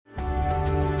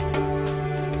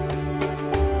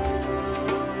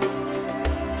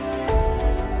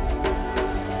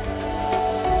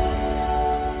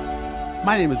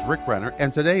My name is Rick Renner,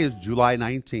 and today is July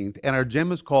 19th, and our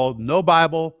gym is called No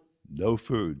Bible, No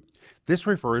Food. This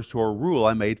refers to a rule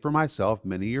I made for myself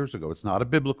many years ago. It's not a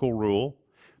biblical rule,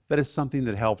 but it's something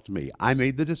that helped me. I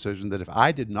made the decision that if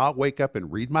I did not wake up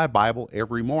and read my Bible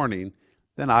every morning,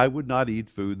 then I would not eat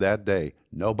food that day.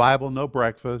 No Bible, no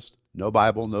breakfast. No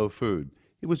Bible, no food.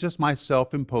 It was just my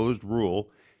self-imposed rule,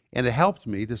 and it helped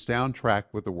me to stay on track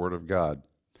with the Word of God.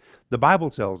 The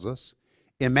Bible tells us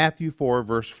in Matthew 4,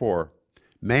 verse 4,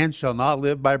 man shall not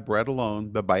live by bread alone,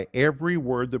 but by every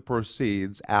word that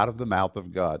proceeds out of the mouth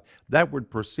of God. That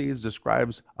word proceeds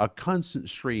describes a constant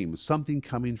stream, something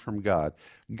coming from God.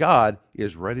 God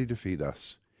is ready to feed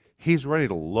us. He's ready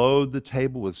to load the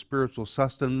table with spiritual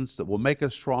sustenance that will make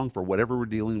us strong for whatever we're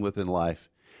dealing with in life.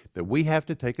 But we have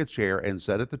to take a chair and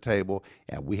sit at the table,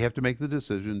 and we have to make the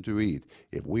decision to eat.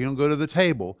 If we don't go to the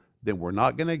table, then we're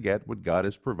not going to get what God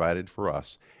has provided for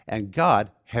us. And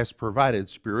God has provided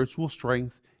spiritual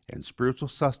strength and spiritual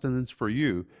sustenance for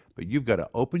you, but you've got to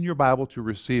open your Bible to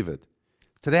receive it.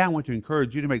 Today I want to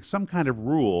encourage you to make some kind of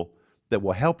rule that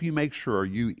will help you make sure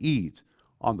you eat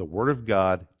on the Word of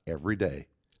God every day.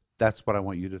 That's what I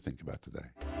want you to think about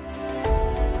today.